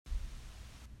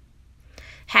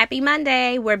Happy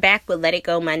Monday. We're back with Let It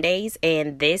Go Mondays,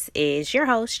 and this is your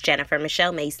host, Jennifer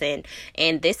Michelle Mason.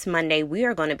 And this Monday, we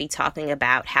are going to be talking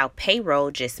about how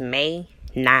payroll just may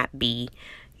not be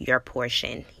your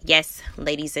portion. Yes,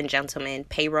 ladies and gentlemen,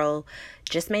 payroll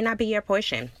just may not be your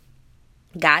portion.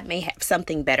 God may have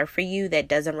something better for you that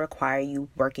doesn't require you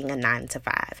working a 9 to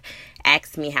 5.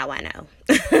 Ask me how I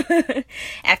know.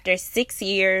 After 6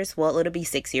 years, well, it'll be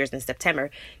 6 years in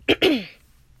September,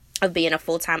 of being a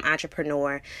full-time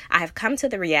entrepreneur, I have come to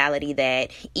the reality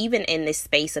that even in this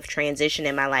space of transition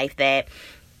in my life, that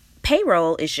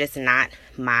payroll is just not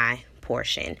my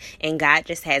portion. And God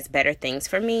just has better things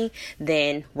for me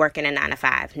than working a 9 to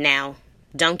 5. Now,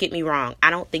 don't get me wrong.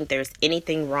 I don't think there's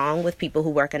anything wrong with people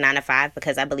who work a 9 to 5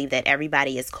 because I believe that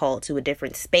everybody is called to a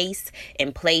different space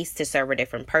and place to serve a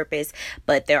different purpose.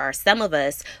 But there are some of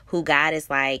us who God is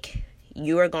like,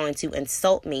 you are going to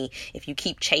insult me if you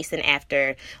keep chasing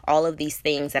after all of these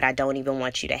things that I don't even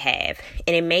want you to have.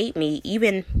 And it made me,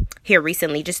 even here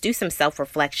recently, just do some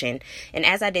self-reflection. And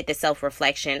as I did the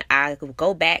self-reflection, I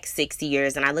go back 6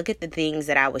 years and I look at the things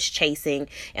that I was chasing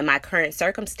in my current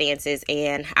circumstances.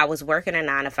 And I was working a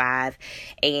 9 to 5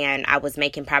 and I was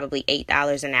making probably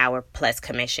 $8 an hour plus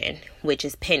commission, which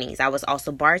is pennies. I was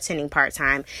also bartending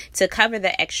part-time to cover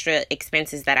the extra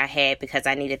expenses that I had because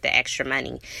I needed the extra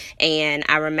money. And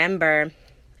I remember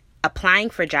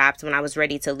applying for jobs when I was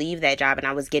ready to leave that job, and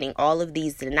I was getting all of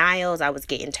these denials. I was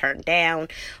getting turned down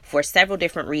for several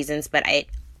different reasons, but it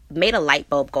made a light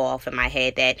bulb go off in my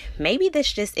head that maybe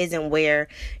this just isn't where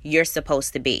you're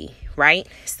supposed to be, right?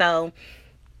 So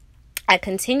I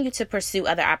continue to pursue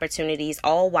other opportunities,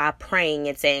 all while praying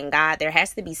and saying, God, there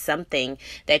has to be something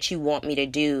that you want me to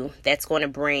do that's going to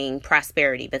bring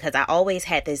prosperity, because I always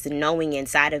had this knowing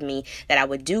inside of me that I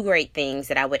would do great things,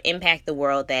 that I would impact the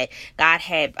world, that God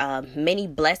had many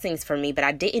blessings for me, but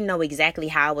I didn't know exactly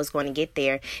how I was going to get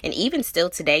there. And even still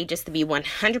today, just to be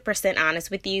 100%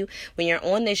 honest with you, when you're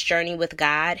on this journey with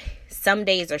God, some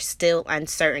days are still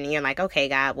uncertain. You're like, okay,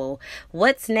 God, well,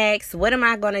 what's next? What am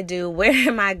I going to do? Where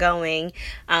am I going?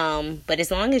 But as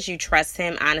long as you trust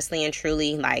him, honestly and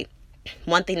truly, like,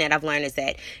 one thing that I've learned is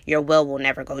that your well will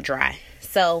never go dry.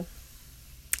 So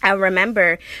I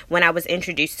remember when I was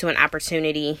introduced to an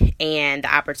opportunity, and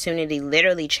the opportunity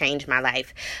literally changed my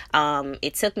life.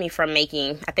 It took me from I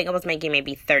think I was making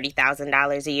maybe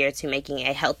 $30,000 a year to making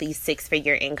a healthy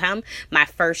 6-figure income my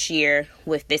first year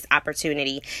with this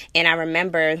opportunity. And I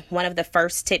remember one of the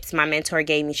first tips my mentor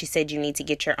gave me, she said, you need to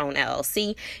get your own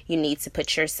LLC. You need to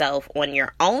put yourself on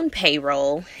your own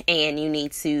payroll, and you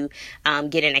need to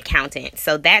get an accountant.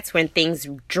 So that's when things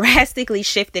drastically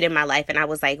shifted in my life. And I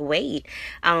was like, wait,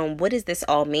 what does this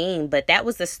all mean? But that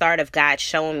was the start of God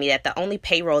showing me that the only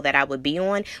payroll that I would be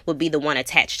on would be the one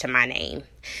attached to my name.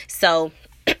 So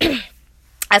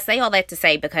I say all that to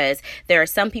say because there are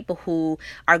some people who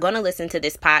are going to listen to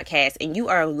this podcast, and you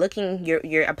are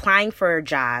you're applying for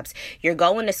jobs, you're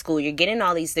going to school, you're getting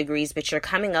all these degrees, but you're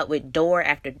coming up with door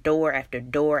after door after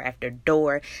door after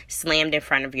door slammed in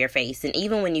front of your face. And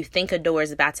even when you think a door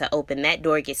is about to open, that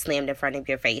door gets slammed in front of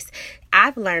your face.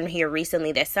 I've learned here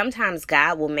recently that sometimes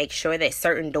God will make sure that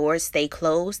certain doors stay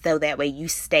closed so that way you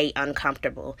stay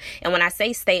uncomfortable. And when I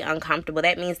say stay uncomfortable,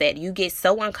 that means that you get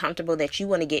so uncomfortable that you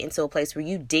want to get into a place where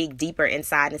you dig deeper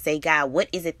inside and say, God, what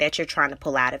is it that you're trying to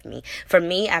pull out of me? For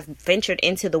me, I've ventured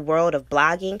into the world of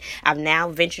blogging. I've now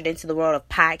ventured into the world of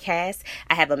podcasts.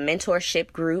 I have a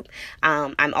mentorship group.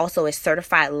 I'm also a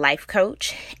certified life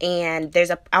coach, and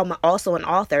I'm also an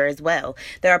author as well.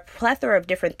 There are a plethora of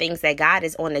different things that God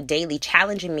is on the daily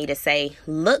challenging me to say,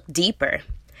 look deeper.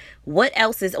 What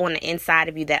else is on the inside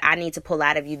of you that I need to pull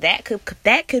out of you that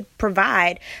could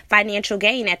provide financial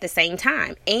gain at the same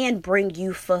time and bring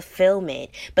you fulfillment?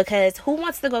 Because who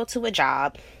wants to go to a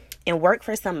job and work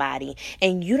for somebody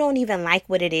and you don't even like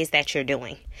what it is that you're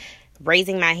doing?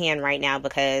 Raising my hand right now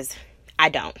because I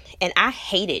don't. And I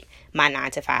hated my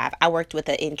 9 to 5. I worked with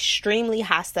an extremely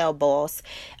hostile boss.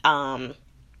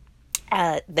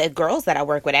 The girls that I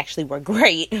work with actually were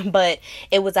great, but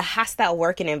it was a hostile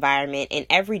working environment, and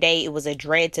every day it was a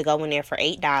dread to go in there for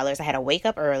 $8. I had to wake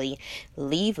up early,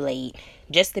 leave late,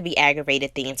 just to be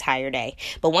aggravated the entire day.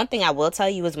 But one thing I will tell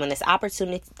you is when this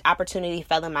opportunity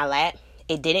fell in my lap,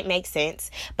 it didn't make sense,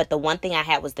 but the one thing I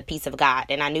had was the peace of God,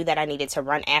 and I knew that I needed to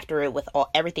run after it with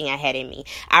everything I had in me.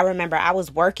 I remember I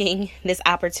was working this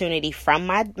opportunity from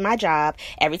my job.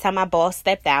 Every time my boss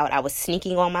stepped out, I was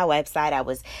sneaking on my website. I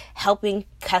was helping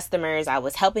customers. I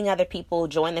was helping other people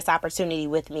join this opportunity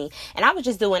with me, and I was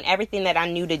just doing everything that I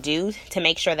knew to do to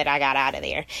make sure that I got out of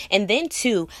there. And then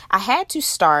too, I had to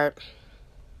start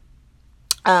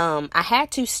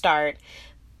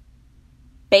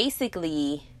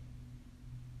basically,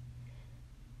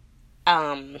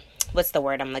 what's the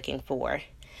word I'm looking for?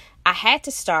 I had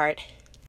to start